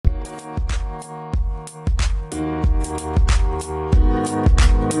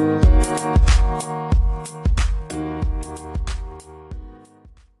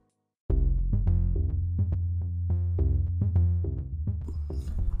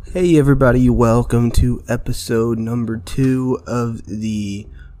Hey everybody, welcome to episode number 2 of the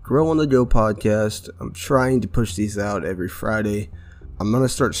Grow on the Go podcast. I'm trying to push these out every Friday. I'm going to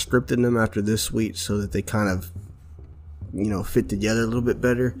start scripting them after this week so that they kind of, fit together a little bit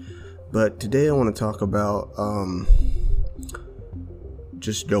better. But today I want to talk about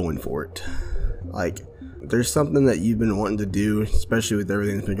just going for it. Like, there's something that you've been wanting to do, especially with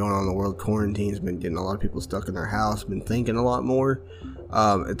everything that's been going on in the world. Quarantine's been getting a lot of people stuck in their house, been thinking a lot more.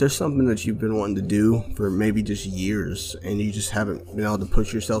 If there's something that you've been wanting to do for maybe just years and you just haven't been able to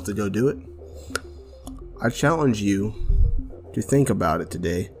push yourself to go do it, I challenge you to think about it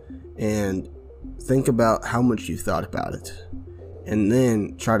today and think about how much you thought about it, and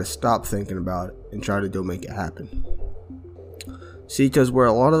then try to stop thinking about it and try to go make it happen. See, because where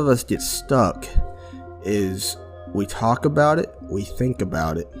a lot of us get stuck is we talk about it, we think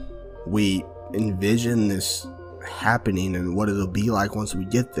about it, we envision this happening and what it'll be like once we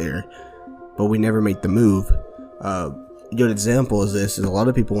get there, but we never make the move. A good example is this: is a lot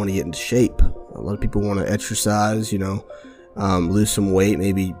of people want to get into shape. A lot of people want to exercise, lose some weight,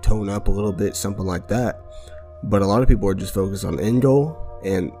 maybe tone up a little bit, something like that. But a lot of people are just focused on the end goal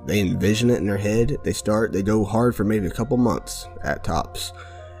and they envision it in their head. They go hard for maybe a couple months at tops,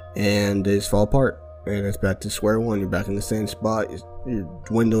 and they just fall apart, and it's back to square one. You're back in the same spot. You're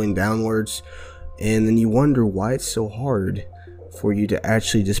dwindling downwards. And then you wonder why it's so hard for you to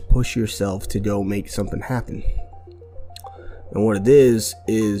actually just push yourself to go make something happen. And what it is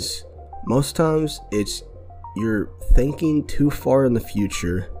most times it's you're thinking too far in the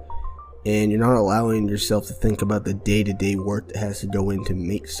future, and you're not allowing yourself to think about the day-to-day work that has to go in to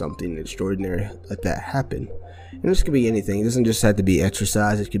make something extraordinary like that happen. And this could be anything. It doesn't just have to be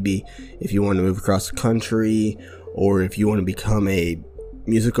exercise. It could be if you want to move across the country, or if you want to become a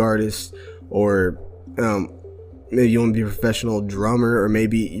music artist, or maybe you want to be a professional drummer, or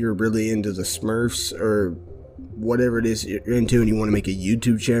maybe you're really into the Smurfs, or whatever it is you're into, and you want to make a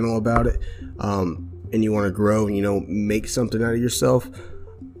YouTube channel about it, and you want to grow and make something out of yourself.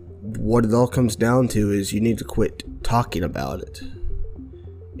 What it all comes down to is you need to quit talking about it,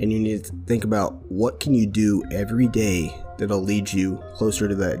 and you need to think about what can you do every day that'll lead you closer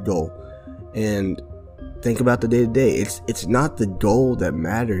to that goal. And think about the day-to-day. It's not the goal that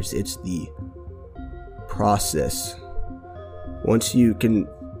matters, it's the process. Once you can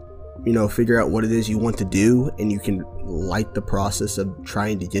figure out what it is you want to do, and you can like the process of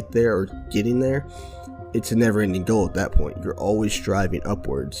trying to get there or getting there, it's a never-ending goal at that point. You're always striving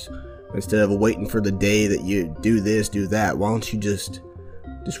upwards. Instead of waiting for the day that you do this, do that, why don't you just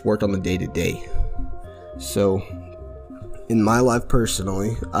work on the day-to-day? So in my life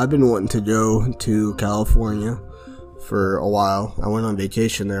personally, I've been wanting to go to California for a while. I went on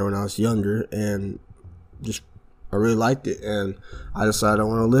vacation there when I was younger, and I really liked it, and I decided I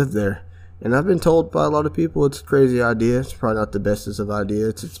want to live there. And I've been told by a lot of people it's a crazy idea. It's probably not the bestest of ideas.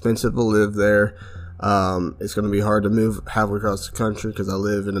 It's expensive to live there. It's going to be hard to move halfway across the country because I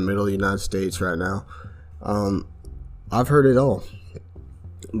live in the middle of the United States right now. I've heard it all.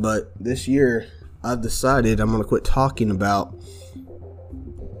 But this year, I've decided I'm going to quit talking about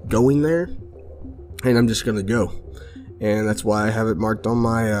going there, and I'm just going to go. And that's why I have it marked on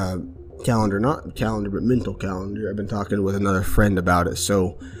my calendar, not calendar, but mental calendar. I've been talking with another friend about it,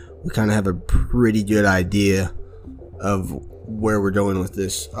 so we kind of have a pretty good idea of where we're going with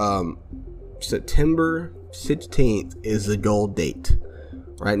this. September 16th is the goal date.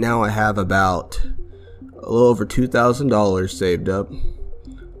 Right now I have about a little over $2,000 saved up.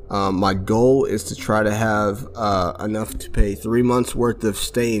 My goal is to try to have enough to pay 3 months worth of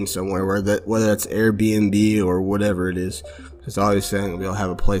staying somewhere, whether that's Airbnb or whatever it is. Because obviously I'm going to be able to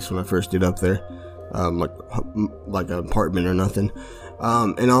have a place when I first get up there, like an apartment or nothing.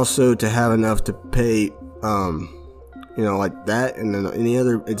 And also to have enough to pay, like that, and then any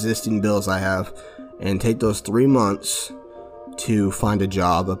other existing bills I have, and take those 3 months to find a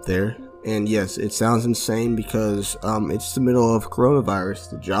job up there. And yes, it sounds insane because it's the middle of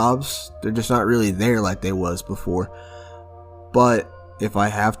coronavirus. The jobs, they're just not really there like they was before. But if I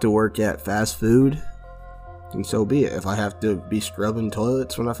have to work at fast food, then so be it. If I have to be scrubbing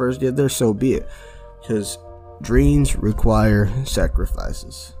toilets when I first get there, so be it. Because dreams require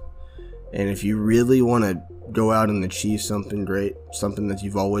sacrifices. And if you really want to go out and achieve something great, something that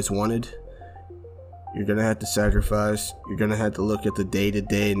you've always wanted, you're going to have to sacrifice. You're going to have to look at the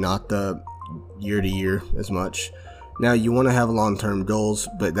day-to-day, not the year-to-year as much. Now, you want to have long-term goals,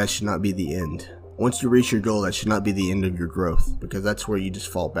 but that should not be the end. Once you reach your goal, that should not be the end of your growth, because that's where you just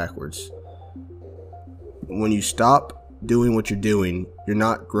fall backwards. When you stop doing what you're doing, you're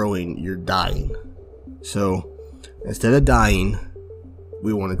not growing, you're dying. So, instead of dying,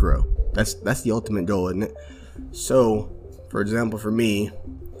 we want to grow. That's the ultimate goal, isn't it? So, for example, for me,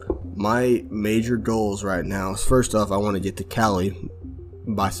 my major goals right now is, first off, I want to get to Cali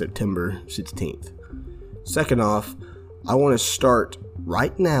by September 16th. Second off, I want to start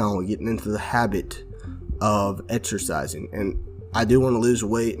right now getting into the habit of exercising. And I do want to lose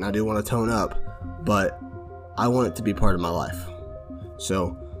weight and I do want to tone up, but I want it to be part of my life.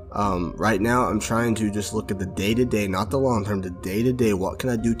 So right now I'm trying to just look at the day-to-day, not the long-term, the day-to-day. What can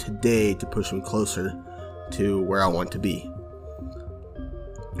I do today to push me closer to where I want to be?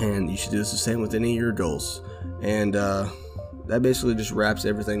 And you should do this the same with any of your goals. And that basically just wraps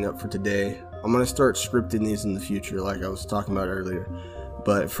everything up for today. I'm going to start scripting these in the future like I was talking about earlier.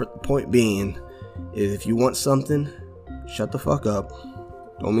 But for the point being is, if you want something, shut the fuck up.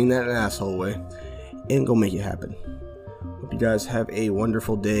 Don't mean that in an asshole way. And go make it happen. Hope you guys have a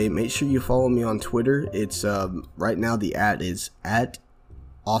wonderful day. Make sure you follow me on Twitter. It's right now the @ is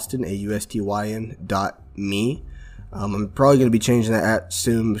 @Austin AUSTYN.me. I'm probably going to be changing that @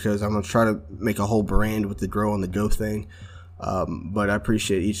 soon because I'm going to try to make a whole brand with the Grow on the Go thing. But I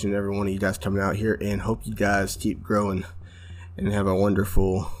appreciate each and every one of you guys coming out here, and hope you guys keep growing and have a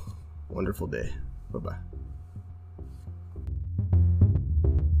wonderful, wonderful day. Bye-bye.